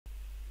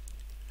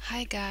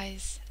Hi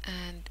guys,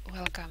 and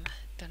welcome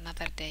to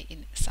another day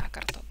in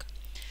Saaqartoq.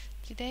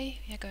 Today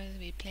we are going to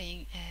be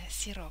playing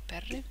Ciro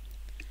Perry.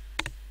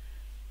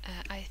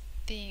 I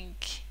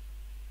think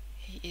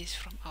he is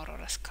from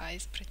Aurora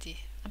Skies.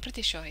 I'm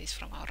pretty sure he's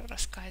from Aurora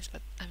Skies,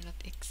 but I'm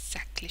not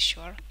exactly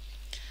sure.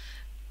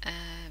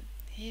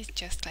 He's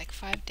just like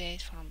 5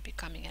 days from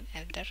becoming an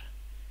elder.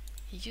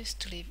 He used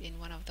to live in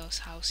one of those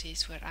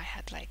houses where I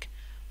had like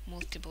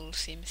multiple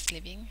Sims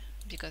living,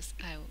 because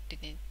I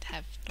didn't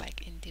have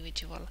like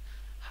individual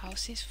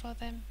houses for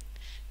them.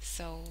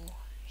 So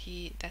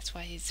that's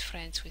why he's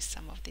friends with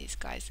some of these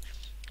guys,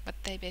 but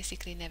they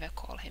basically never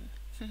call him.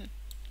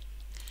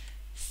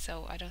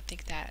 So I don't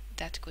think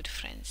that good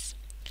friends.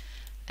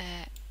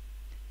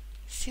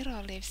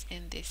 Ciro lives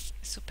in this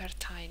super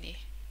tiny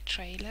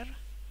trailer,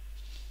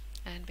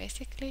 and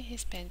basically he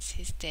spends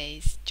his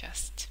days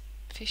just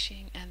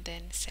fishing and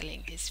then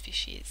selling his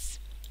fishes.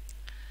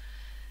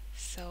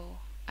 So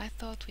I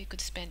thought we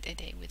could spend a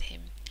day with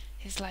him.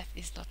 His life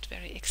is not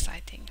very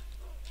exciting,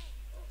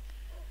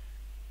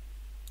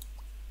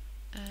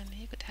 and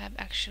he could have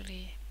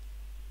actually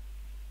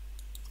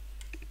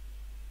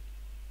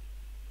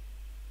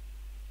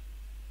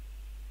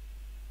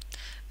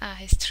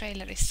his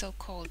trailer is so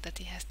cold that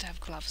he has to have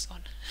gloves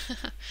on.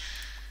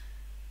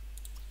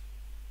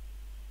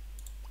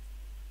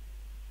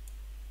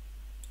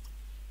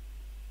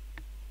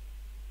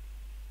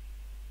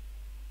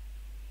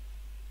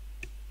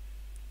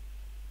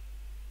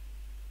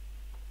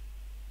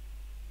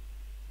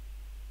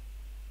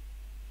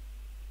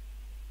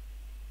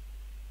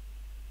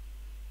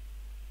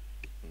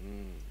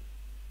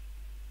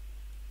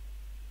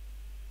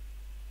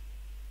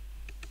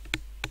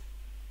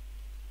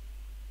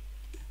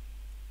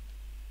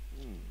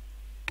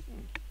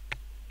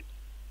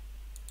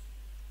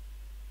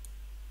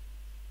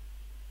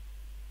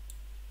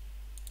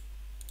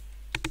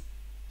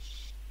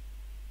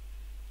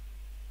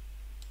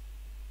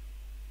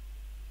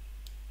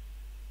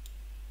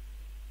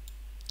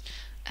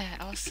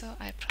 Also,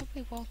 I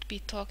probably won't be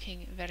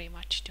talking very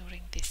much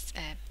during this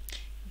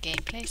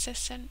gameplay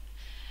session,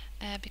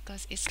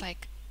 because it's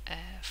like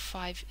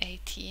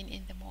 5:18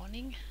 in the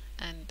morning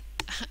and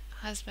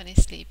husband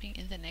is sleeping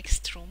in the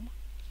next room,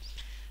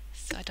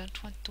 so I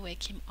don't want to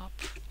wake him up.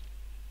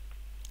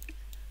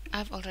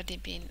 I've already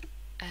been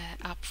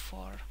up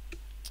for,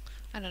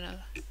 I don't know,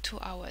 2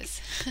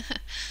 hours.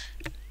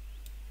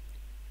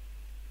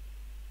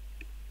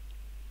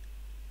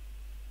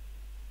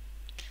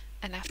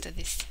 And after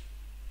this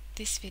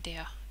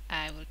video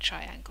I will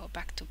try and go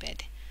back to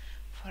bed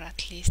for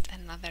at least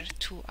another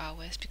 2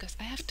 hours, because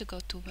I have to go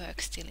to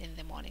work still in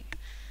the morning.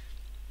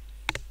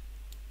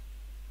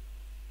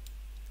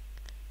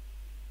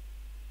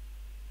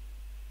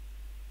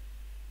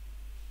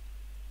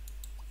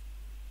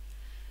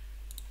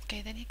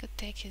 Okay, then he could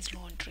take his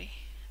laundry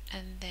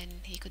and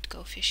then he could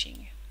go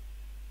fishing.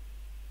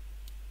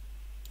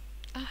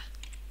 Ah,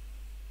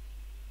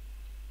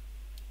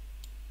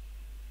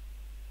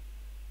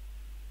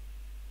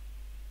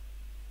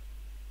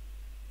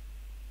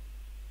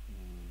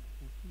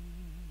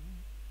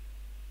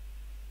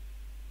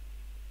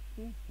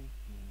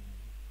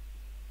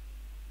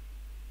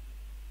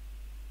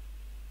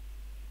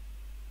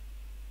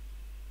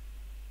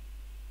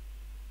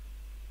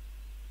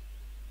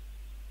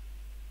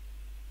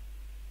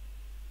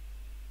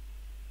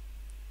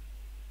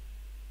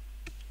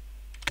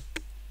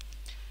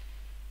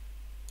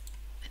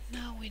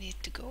 now we need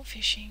to go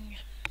fishing.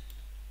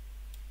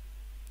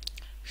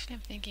 Actually, I'm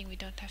thinking we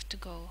don't have to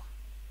go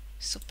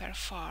super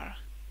far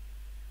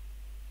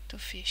to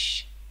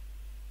fish.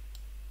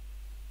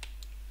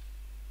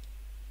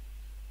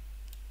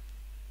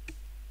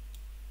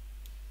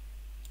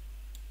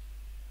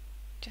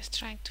 Just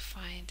trying to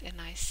find a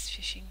nice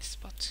fishing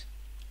spot.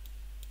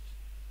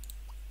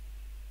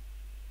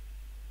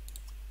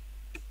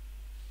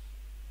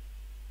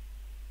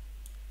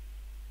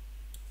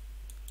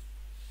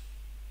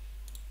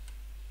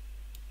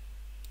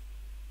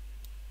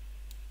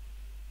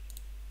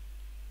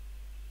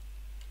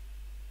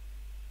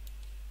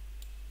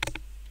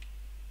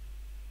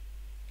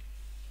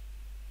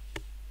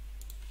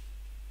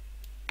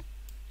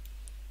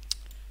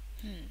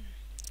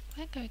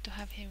 I'm going to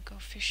have him go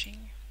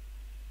fishing.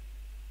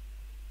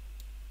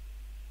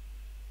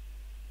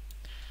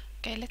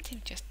 Okay, let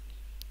him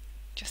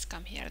just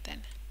come here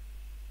then,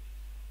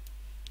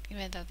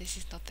 even though this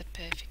is not the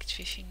perfect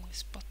fishing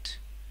spot.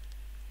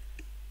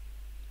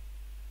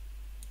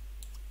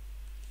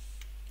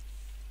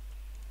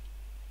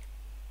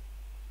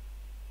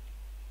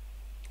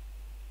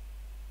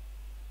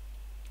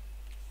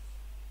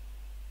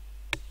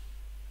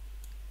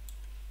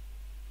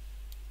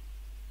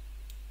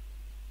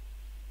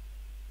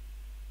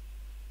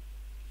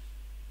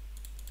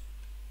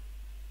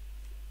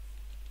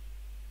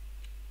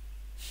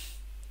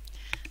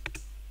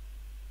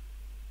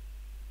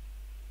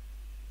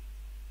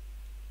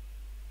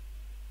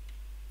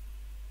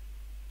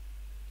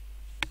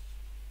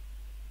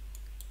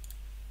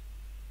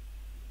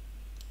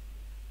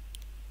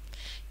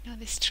 You know,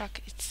 this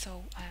truck, it's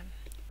so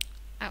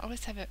I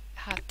always have a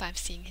hard time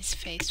seeing his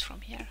face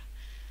from here.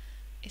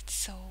 It's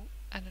so,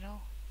 I don't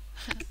know.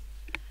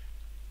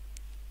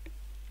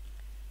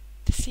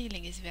 The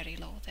ceiling is very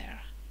low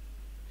there.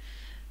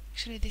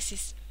 Actually, this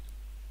is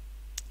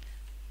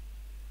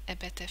a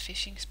better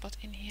fishing spot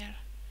in here.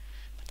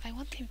 But I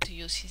want him to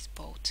use his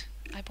boat.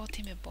 I bought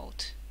him a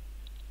boat.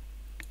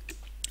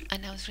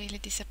 And I was really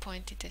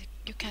disappointed that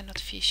you cannot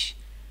fish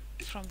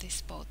from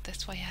this boat.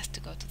 That's why he has to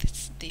go to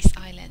these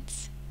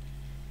islands.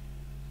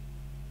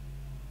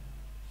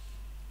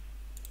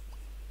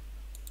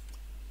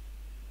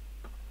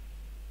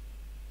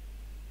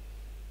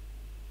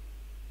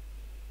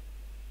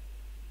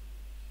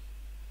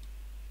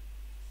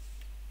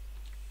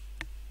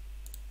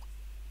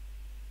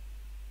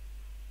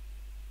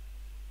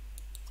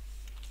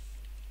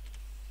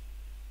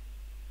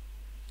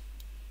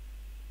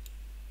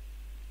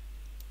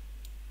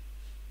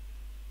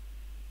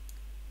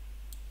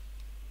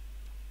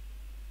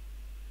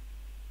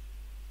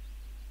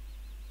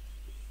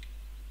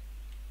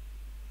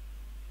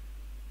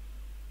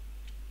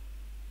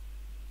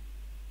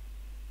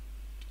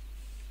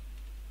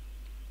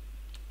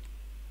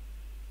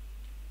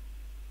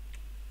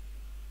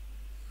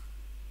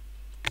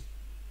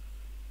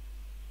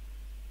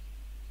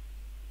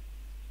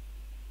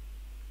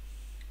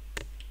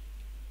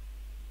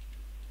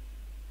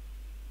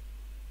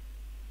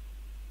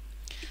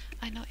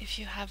 I know if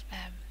you have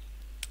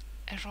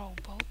a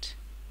rowboat,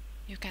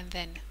 you can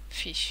then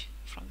fish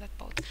from that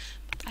boat.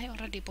 But I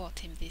already bought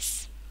him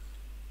this,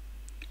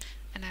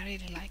 and I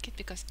really like it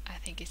because I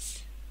think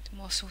it's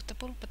more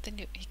suitable. But then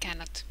he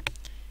cannot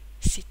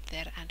sit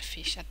there and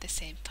fish at the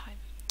same time.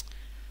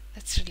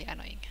 That's really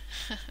annoying.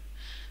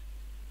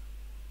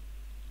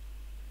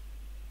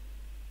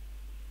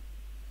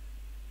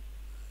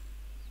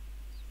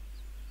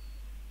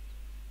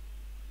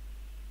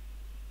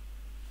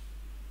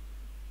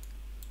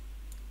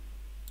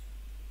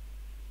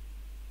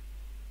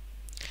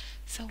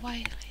 So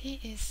while he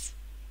is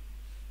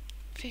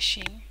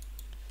fishing,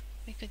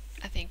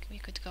 I think we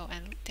could go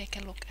and take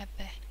a look at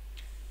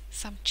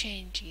some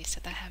changes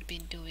that I have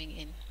been doing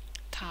in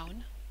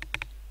town.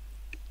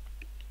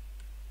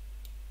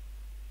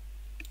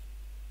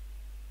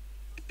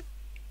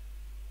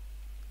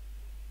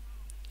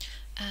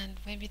 And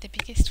maybe the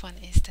biggest one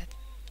is that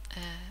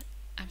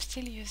I'm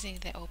still using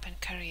the open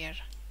career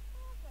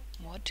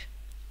mod.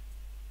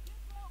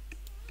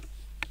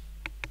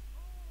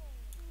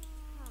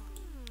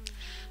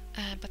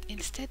 But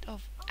instead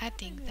of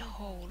adding the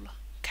whole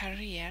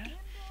career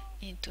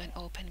into an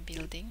open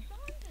building,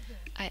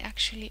 I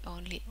actually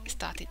only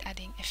started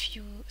adding a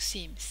few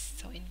sims,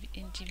 so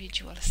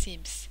individual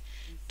sims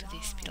to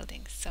these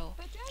buildings. So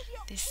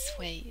this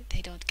way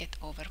they don't get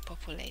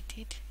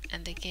overpopulated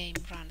and the game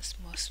runs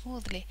more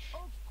smoothly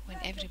when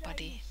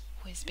everybody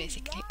who is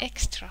basically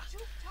extra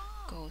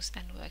goes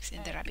and works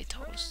in the rabbit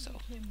holes.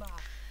 So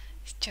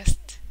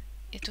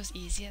it was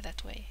easier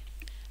that way.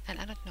 And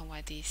I don't know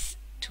why these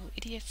two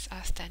idiots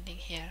are standing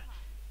here.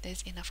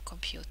 There's enough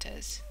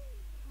computers.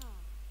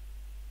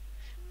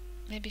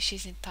 Maybe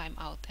she's in time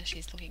out and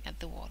she's looking at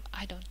the wall.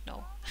 I don't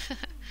know.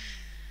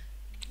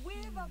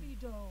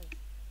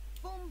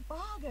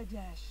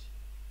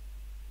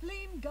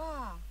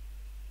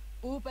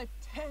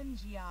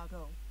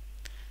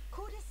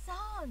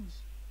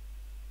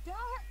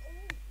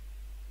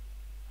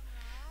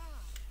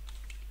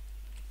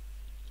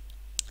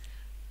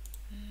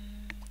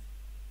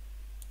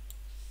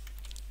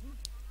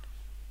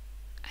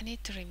 I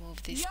need to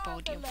remove this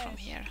podium from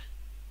here,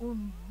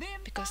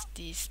 because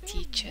these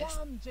teachers,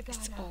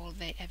 it's all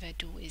they ever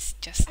do is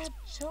just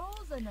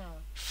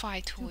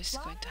fight who is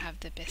going to have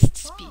the best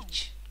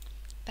speech.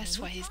 That's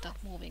why he's not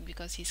moving,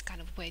 because he's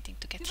kind of waiting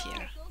to get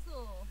here.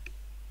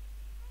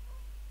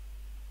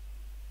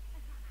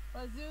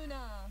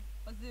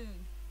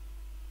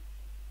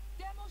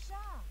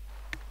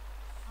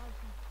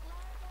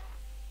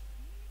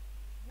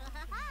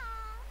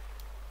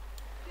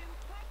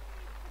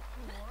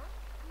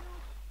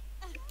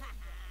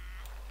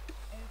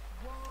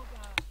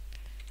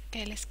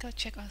 Okay, let's go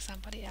check on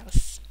somebody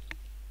else.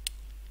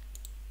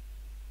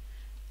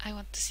 I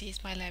want to see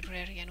is my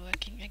librarian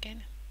working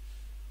again.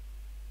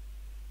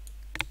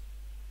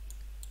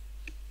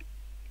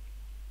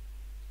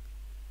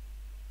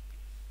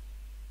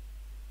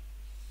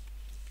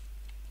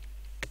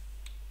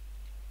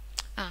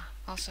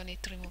 Also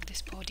need to remove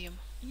this podium.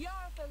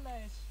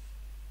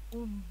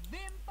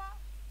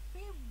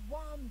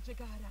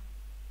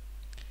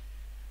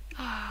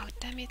 Oh,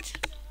 damn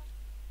it.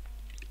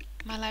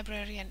 My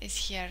librarian is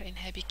here in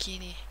her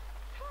bikini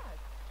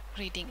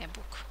reading a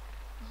book.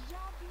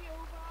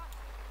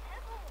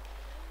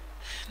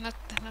 Not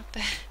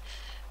the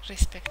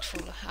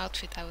respectful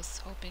outfit I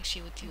was hoping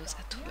she would use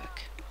at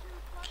work.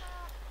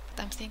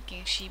 But I'm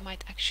thinking she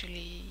might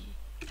actually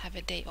have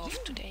a day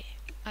off today.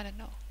 I don't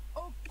know.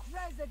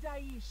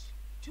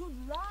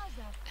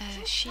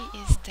 She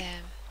is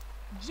the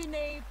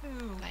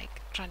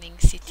running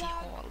city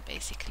hall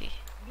basically.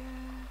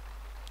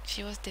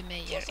 She was the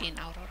mayor in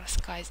Aurora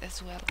Skies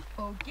as well.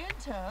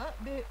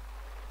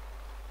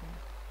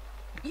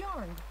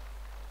 Yarn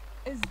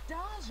is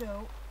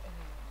Dajo.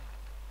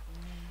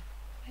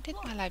 Where did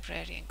my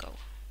librarian go?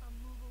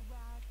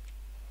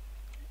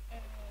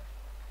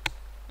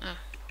 Ah,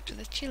 to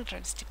the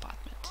children's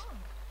department.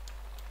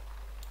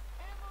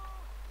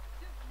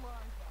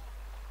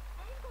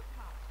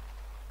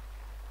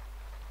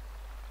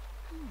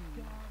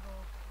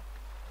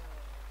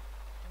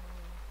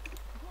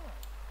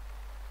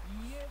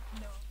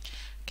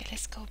 Okay,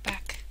 let's go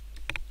back.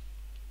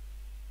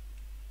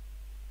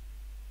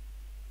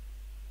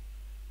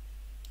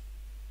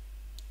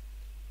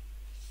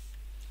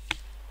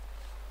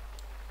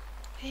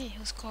 Hey,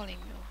 who's calling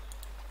you?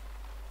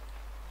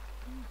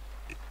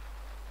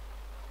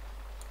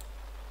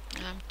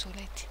 I'm too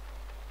late.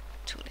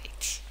 Too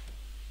late.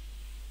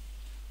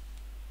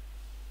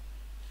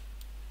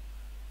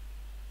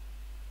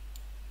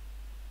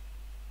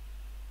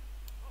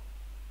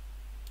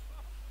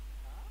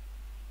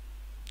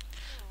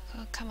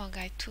 Oh, come on,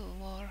 guys, 2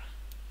 more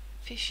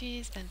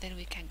fishes and then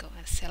we can go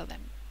and sell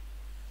them.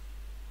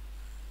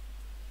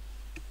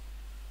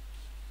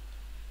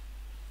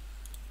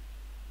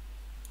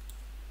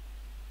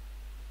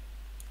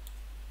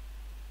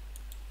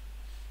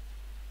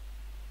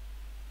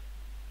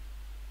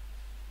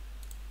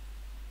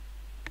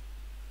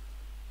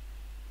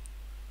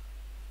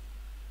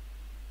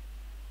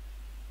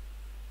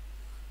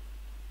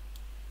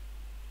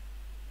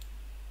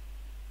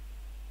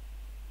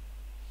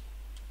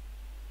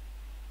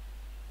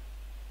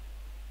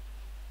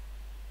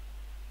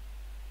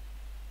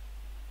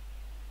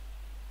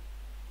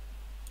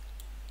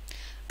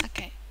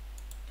 Okay.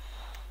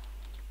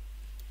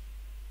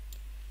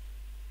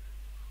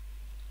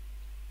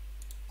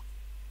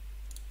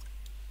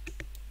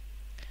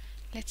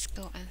 Let's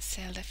go and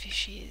sell the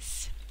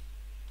fishes.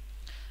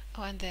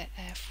 Oh, and the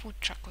food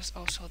truck was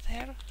also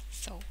there,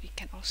 so we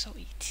can also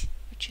eat,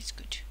 which is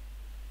good.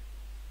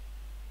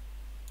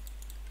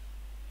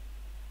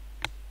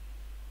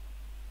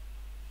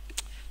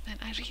 And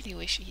I really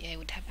wish EA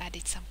would have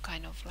added some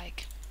kind of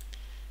like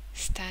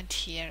stand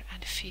here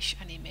and fish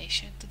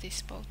animation to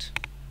this boat.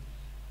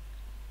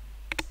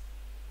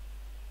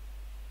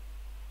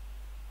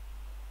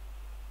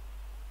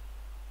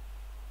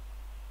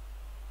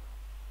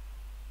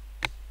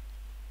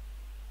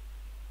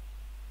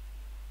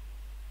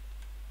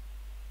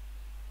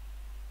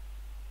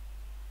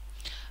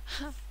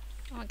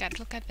 Oh my god,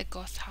 look at the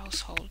Goth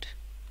household.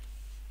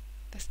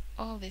 There's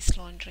all this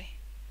laundry.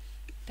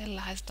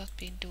 Bella has not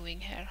been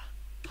doing her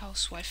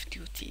housewife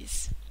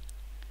duties.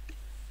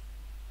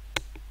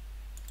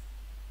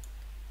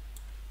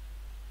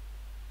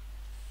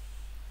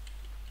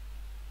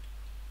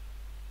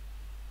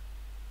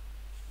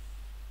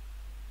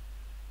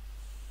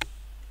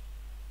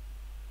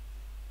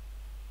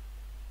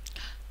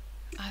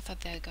 I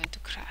thought they were going to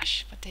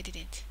crash, but they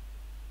didn't.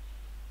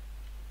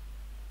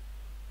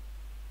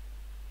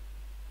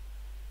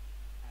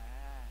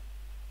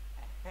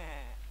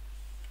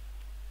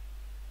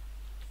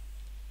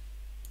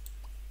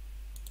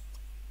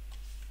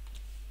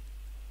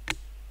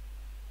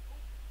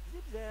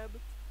 Zip zab.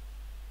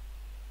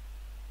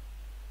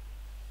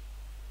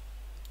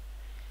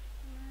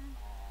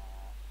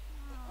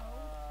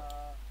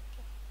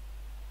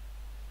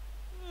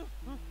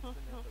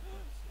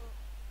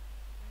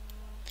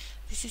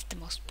 This is the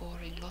most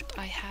boring lot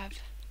I have.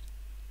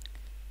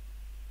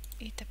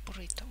 Eat a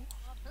burrito.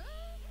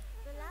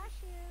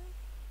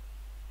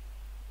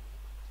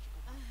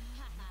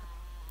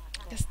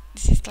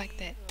 This is like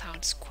the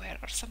town square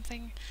or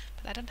something,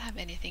 but I don't have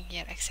anything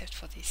here except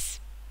for this.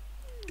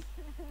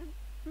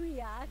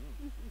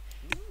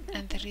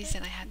 And the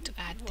reason I had to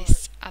add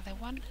this other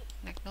one,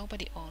 like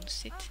nobody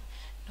owns it,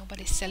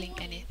 nobody's selling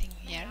anything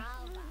here.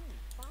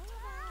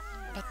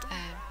 But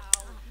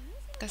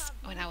because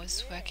when I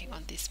was working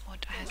on this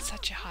mod, I had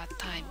such a hard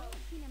time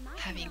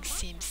having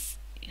Sims,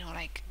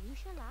 like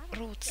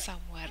root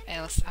somewhere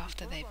else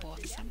after they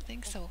bought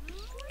something, so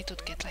it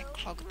would get like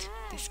clogged,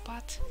 this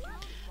part.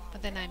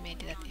 But then I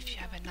made it that if you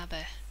have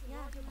another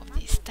of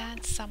these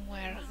stands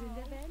somewhere,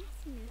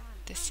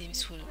 the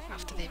Sims will,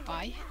 after they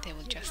buy, they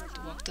will just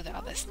walk to the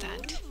other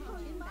stand.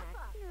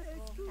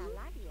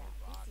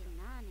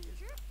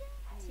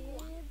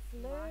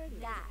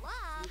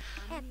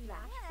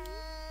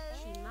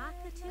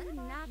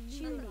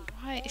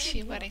 Why is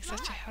she wearing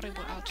such a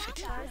horrible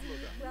outfit? I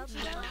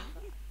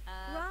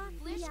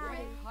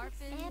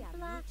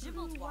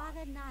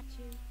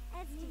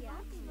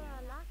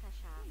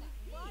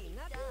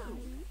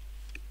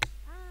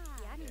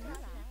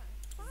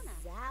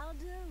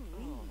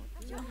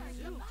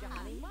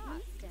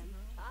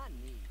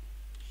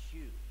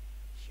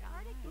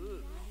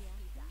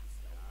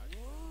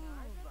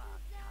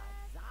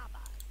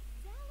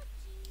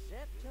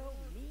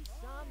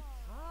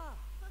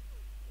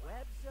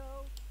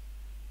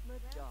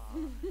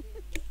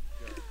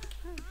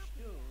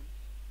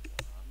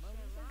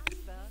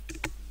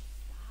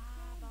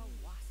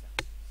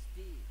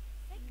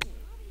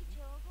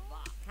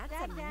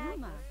don't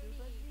know.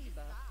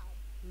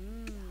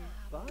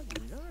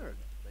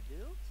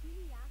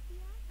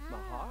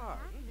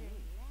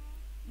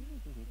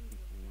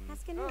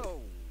 Oh.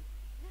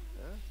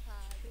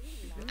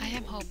 I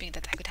am hoping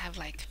that I could have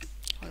like,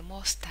 well,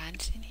 more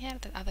stands in here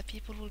that other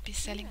people will be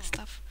selling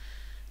stuff,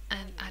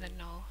 and I don't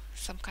know,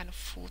 some kind of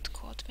food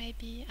court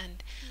maybe,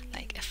 and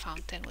like a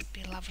fountain would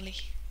be lovely.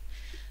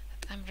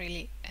 I'm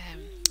really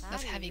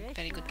not having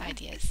very good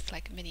ideas,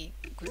 like many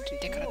good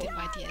decorative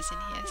ideas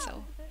in here,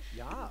 so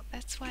Yeah.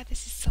 that's why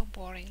this is so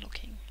boring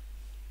looking.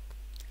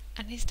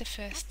 And he's the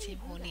first team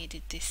who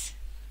needed this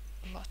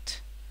a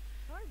lot,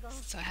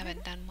 so I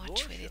haven't done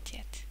much with it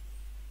yet.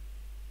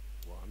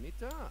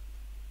 Wamita.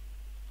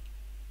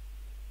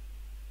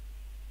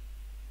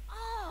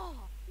 Oh,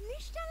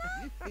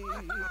 nishtala.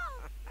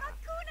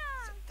 Makuna.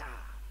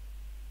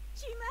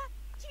 Chima,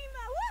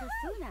 chima.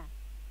 Tafuna,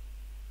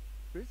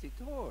 Pretty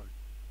tord.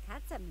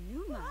 Katsa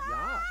Mnuma,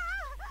 Yeah.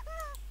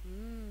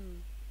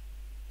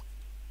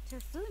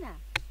 Tafuna.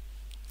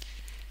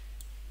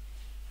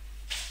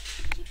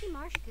 Chiki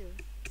Marshku,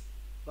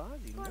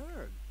 Bazi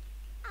nerd.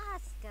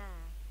 Aska,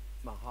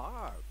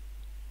 Mahar.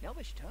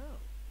 Nelvish toe.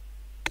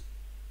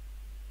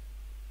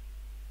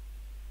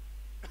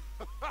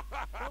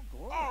 Oh,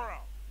 glory.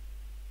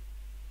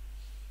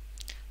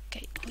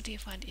 Okay, who do you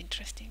find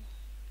interesting?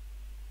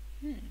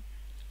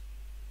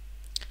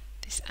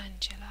 This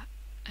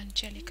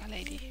Angelica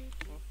lady.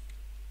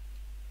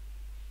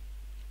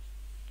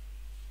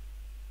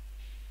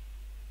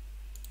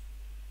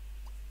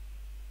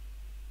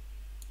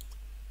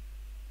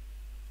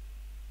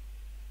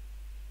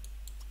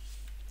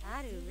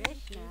 Aru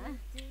Rishna,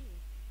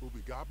 Ubi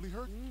gobly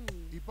hurt,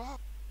 ibop,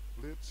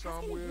 lit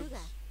somewhere, Buga.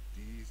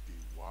 these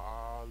the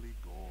wally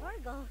go,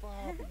 Orgo,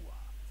 babua,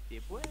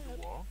 Dibweb.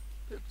 wall,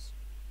 pips,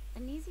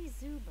 Anizi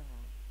Zuba,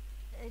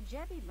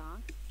 Jebi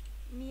Monk,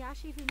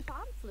 Miyashi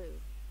Fumpanflu,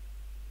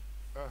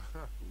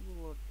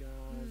 Look,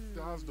 guys.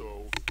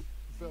 Dazdo,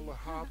 fella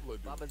hobla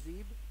do,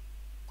 Babazib.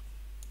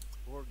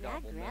 Or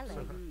gobble Lagrele,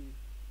 mixer.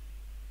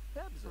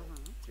 Pebzo.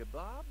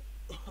 Jabab.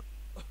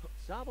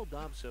 Sabble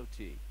Dob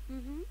Soti.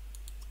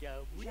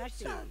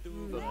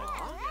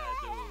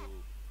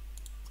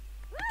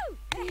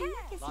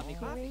 Lobby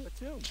Coffee.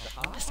 Batum.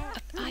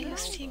 Are you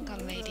single,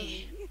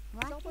 lady?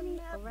 Rakini,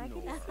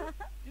 Oregano,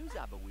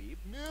 Duzabaweeb.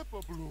 nippa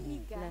blue,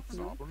 Lefna,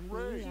 soppin'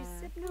 ray,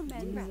 Jusipno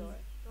Menzor,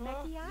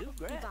 Mekia,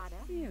 Zugret. Ibada,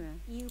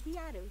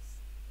 Upiatus,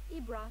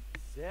 Ibra,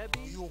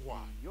 Zebi. Iowa.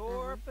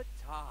 Your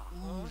Patah.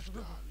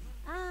 ujdali,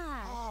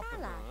 Ah,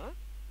 Shala, Huh?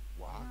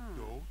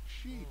 wado,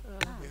 cheap,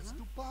 it's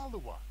to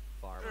balawa,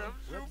 Farmer.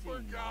 super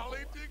Websy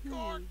golly Novel.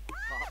 decor,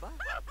 Baba.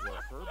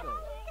 Waferbo.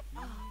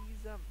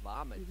 He's a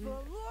vomit.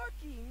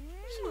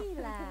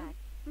 Chilak,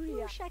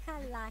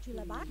 Ushakala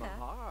Chulabaka,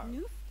 Mahar.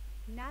 Nuft,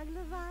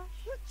 Naglava,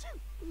 Ushta,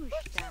 brief,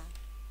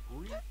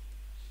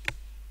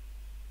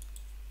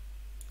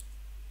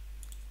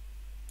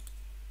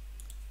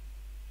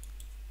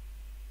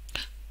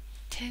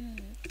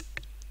 10.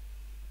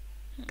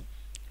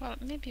 Well,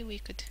 maybe we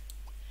could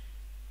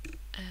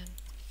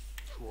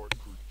short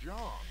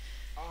kujang,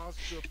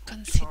 asa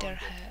Consider putanda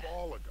her.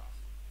 balaga,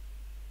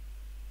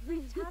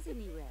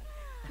 Tazini Red,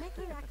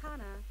 Meki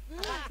Rakana,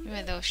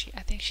 even though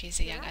I think she's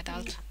a young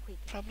adult,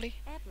 probably,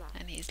 Ebla,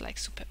 and he's like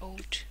super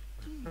old.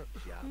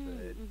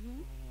 Jabed.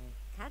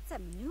 Katsa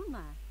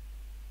Mnuma,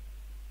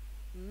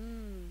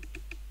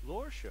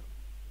 Lorsham.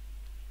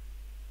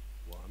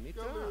 Wamita.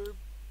 galib,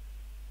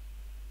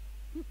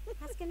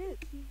 Haskanuk,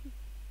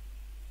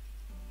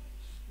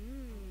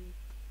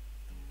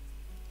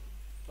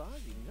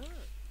 Bazi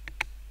nerd.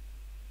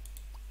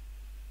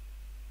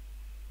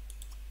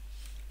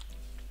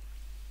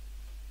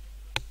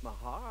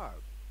 Mahar.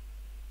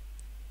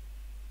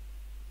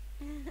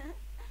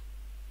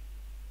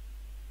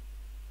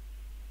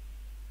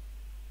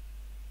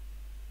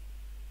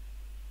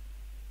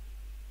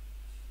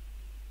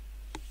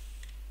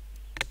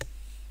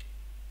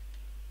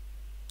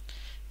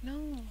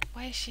 No,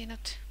 why is she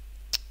not?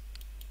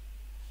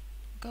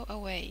 Go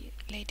away,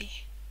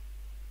 lady.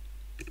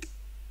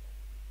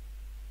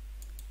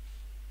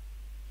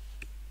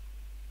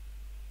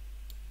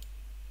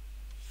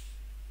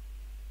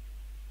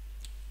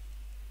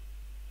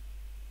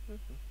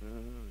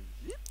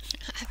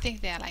 I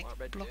think they are like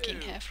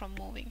blocking her from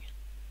moving.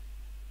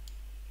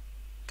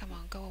 Come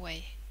on, go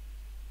away.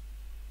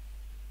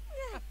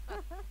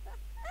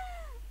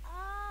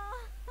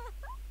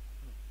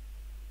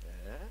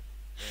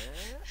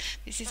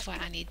 This is why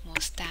I need more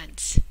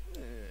stands.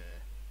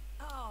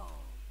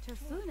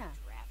 Tafuna,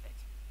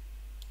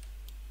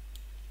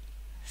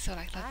 So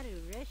like not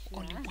Aru Rishna,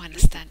 only one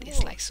stand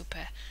is like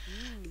super,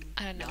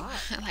 I don't know,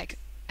 like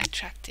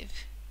attractive.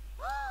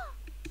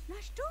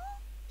 Nashtu,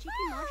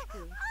 Chiki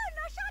Mashku,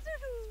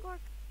 Skork,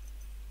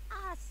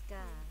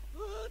 Aska,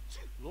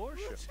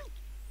 Lorsham.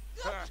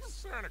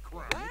 Santa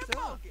Crown,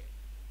 Wamita.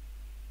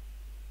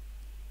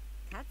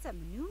 Katsa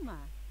Mnuma,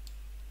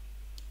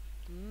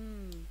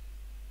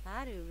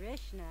 Aru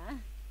Rishna,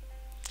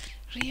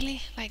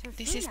 Really? Like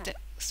this is the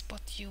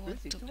spot you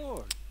want Pretty to?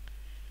 tord.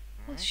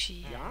 Who's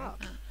she? Yeah.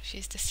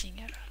 She's the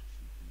singer.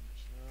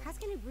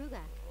 Haskanu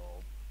Bruga,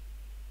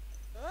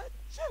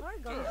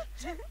 Orgo,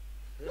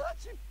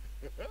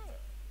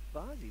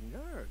 Bazi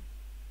nerd.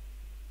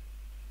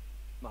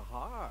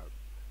 Mahar.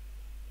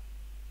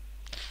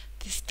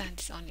 This stand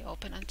is only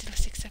open until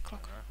 6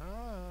 o'clock,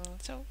 Uh-huh.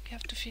 so we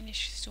have to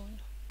finish soon.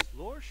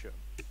 Lorsham.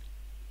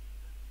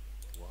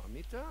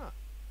 Wamita.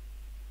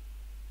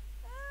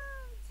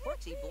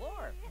 Forty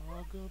Blor.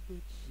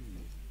 Agabitsi.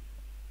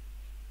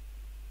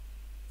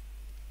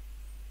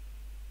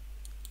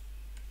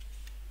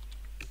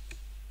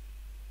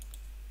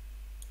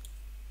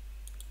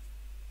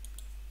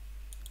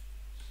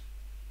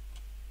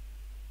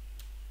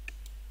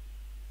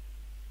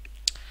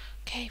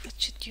 Okay, what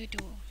should you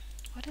do?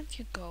 Why don't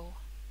you go?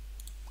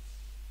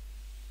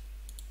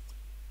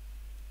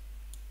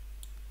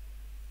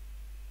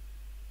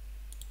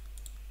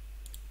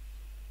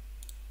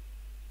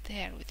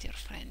 There with your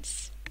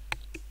friends.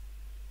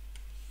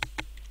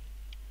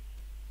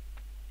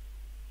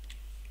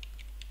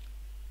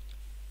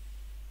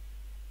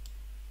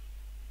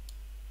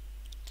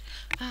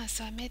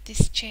 So I made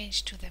this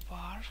change to the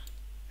bar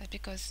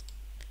because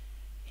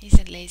he's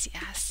a lazy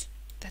ass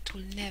that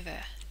will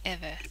never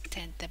ever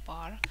tend the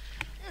bar.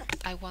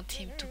 I want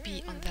him to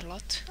be on the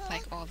lot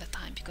like all the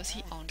time because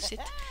he owns it.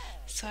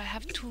 So I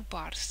have two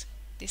bars.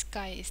 This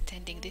guy is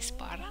tending this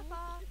bar,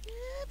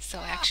 so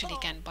I actually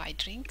can buy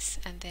drinks,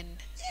 and then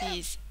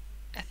he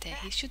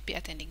should be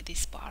attending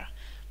this bar,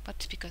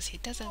 but because he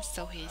doesn't,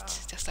 so he's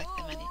just like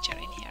the manager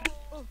in here.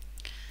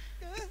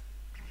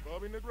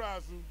 Bobby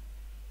Negrasu.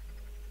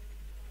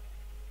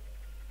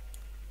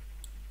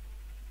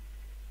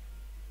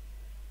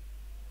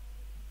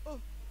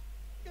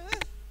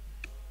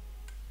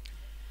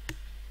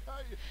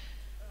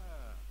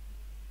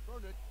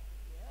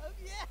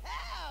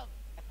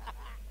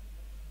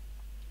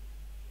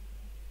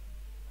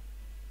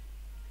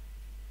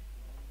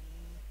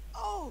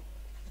 Oh!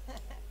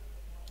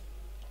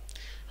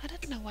 I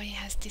don't know why he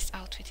has this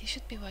outfit. He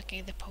should be working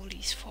in the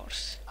police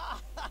force.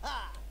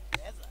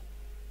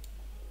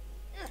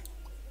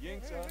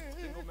 Yinks,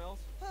 Dingle Mills.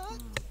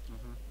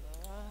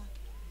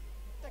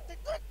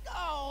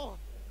 Go!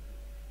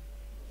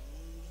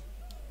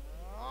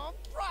 Oh,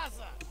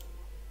 Braza!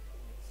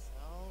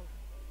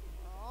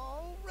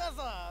 Oh,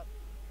 Reza!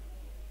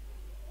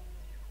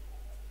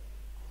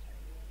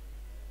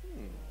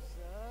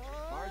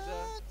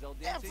 Marza,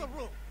 Zeldinsi.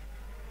 Absolute!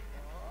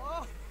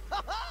 Oh,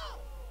 ha ha!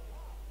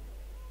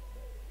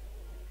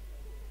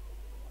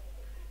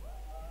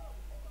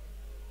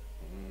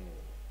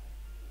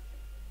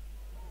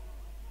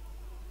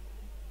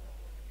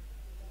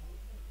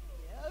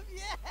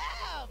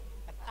 Yeah!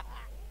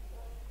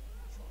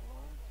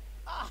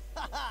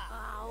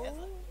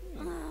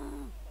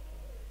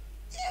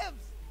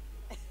 Gibbs!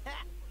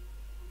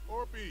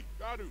 Orpi,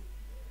 Gadu.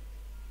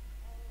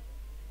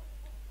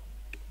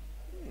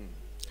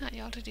 I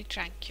already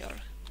drank your...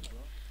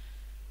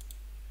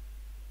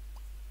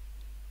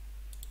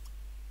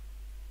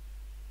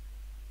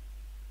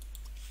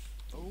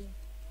 Oh.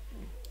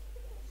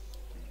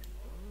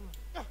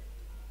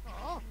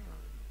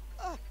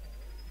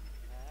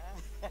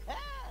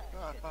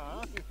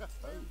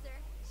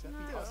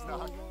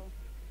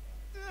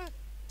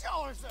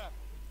 Jollersa!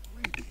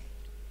 Reedy.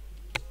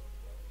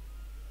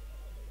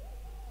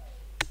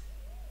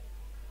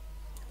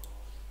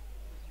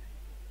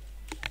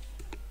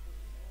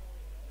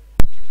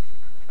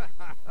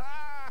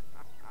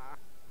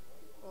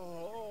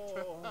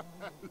 Oh,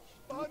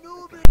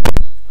 Banubi.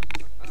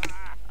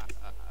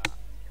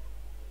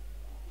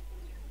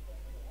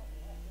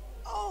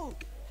 oh,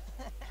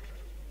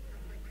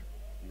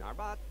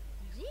 Narbat.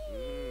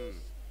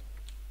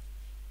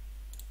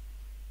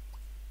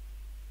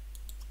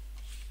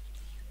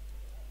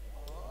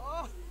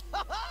 oh,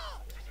 ha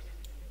ha!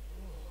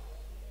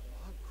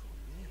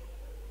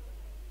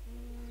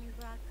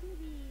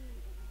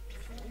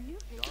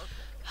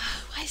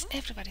 Why is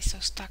everybody so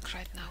stuck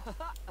right now?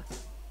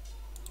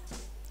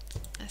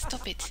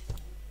 Stop it.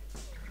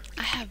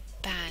 I have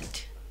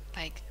banned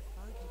like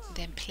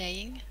them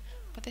playing,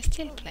 but they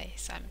still play,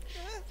 so I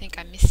think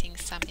I'm missing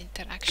some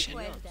interaction.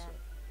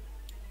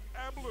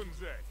 Ambulance.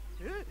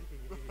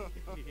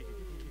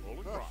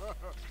 Holy crap.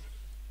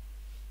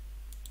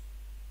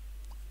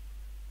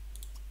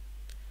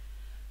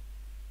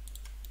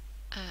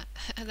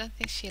 I don't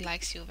think she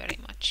likes you very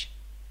much.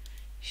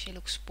 She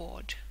looks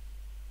bored.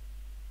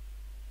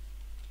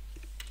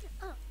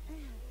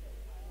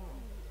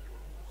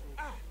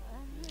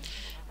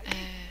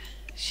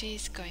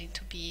 She's going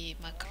to be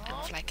kind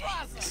of like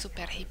a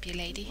super hippie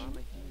lady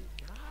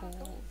who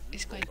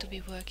is going to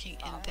be working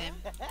in the...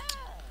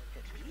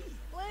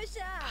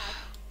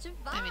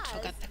 Damn it,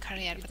 forgot the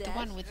career, but the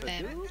one with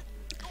the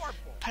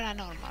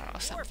paranormal or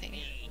something.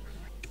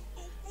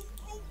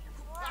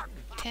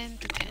 10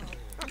 to 10.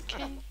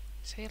 Okay,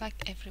 so you like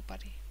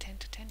everybody. 10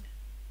 to 10.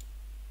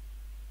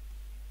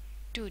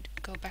 Dude,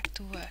 go back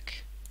to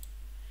work.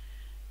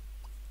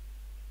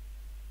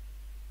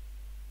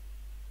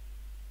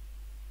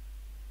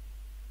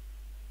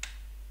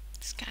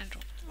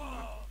 Scandal.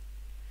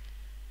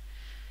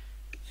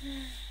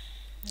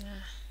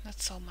 Not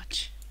so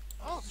much.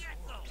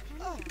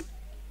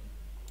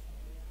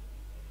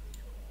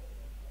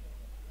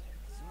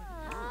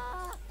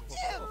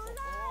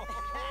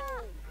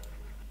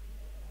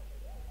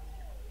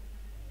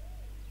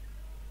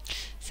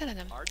 tell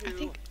them, I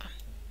think,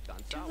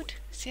 dude,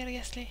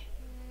 seriously,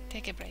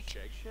 take a break.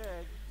 Sheg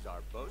Sheg,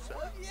 Zarbosa.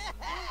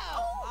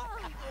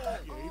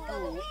 Yay,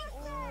 boo.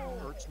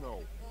 Hurts no.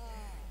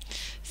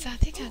 So I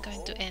think I'm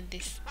going to end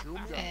this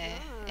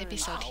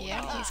episode here.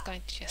 He's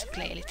going to just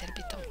play a little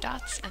bit of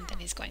darts and then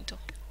he's going to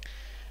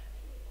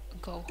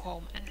go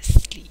home and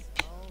sleep.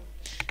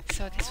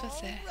 So this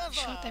was a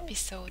short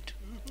episode,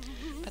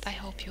 but I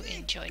hope you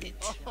enjoyed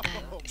it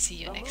and see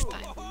you next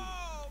time.